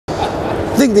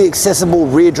Think the accessible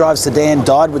rear drive sedan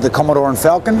died with the Commodore and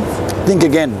Falcon? Think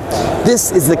again.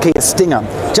 This is the Kia Stinger,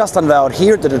 just unveiled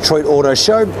here at the Detroit Auto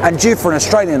Show and due for an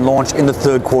Australian launch in the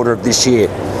third quarter of this year.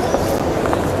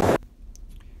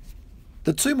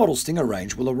 The two-model Stinger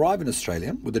range will arrive in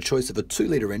Australia with the choice of a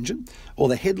 2-litre engine or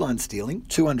the headline-stealing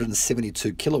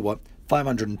 272 kilowatt,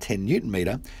 510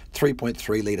 Newton-metre,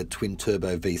 3.3-litre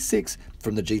twin-turbo V6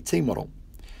 from the GT model.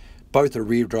 Both are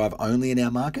rear drive only in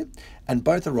our market, and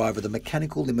both arrive with a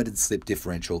mechanical limited slip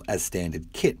differential as standard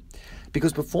kit.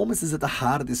 Because performance is at the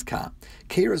heart of this car,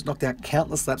 Kia has knocked out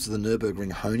countless laps of the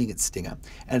Nürburgring honing its Stinger,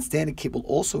 and standard kit will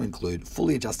also include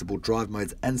fully adjustable drive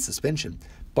modes and suspension,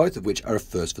 both of which are a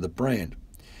first for the brand.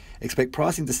 Expect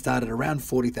pricing to start at around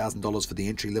 $40,000 for the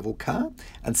entry-level car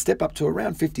and step up to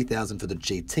around $50,000 for the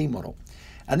GT model.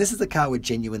 And this is the car we're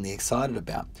genuinely excited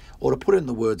about, or to put it in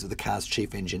the words of the car's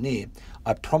chief engineer,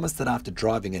 I promise that after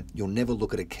driving it, you'll never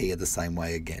look at a Kia the same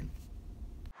way again.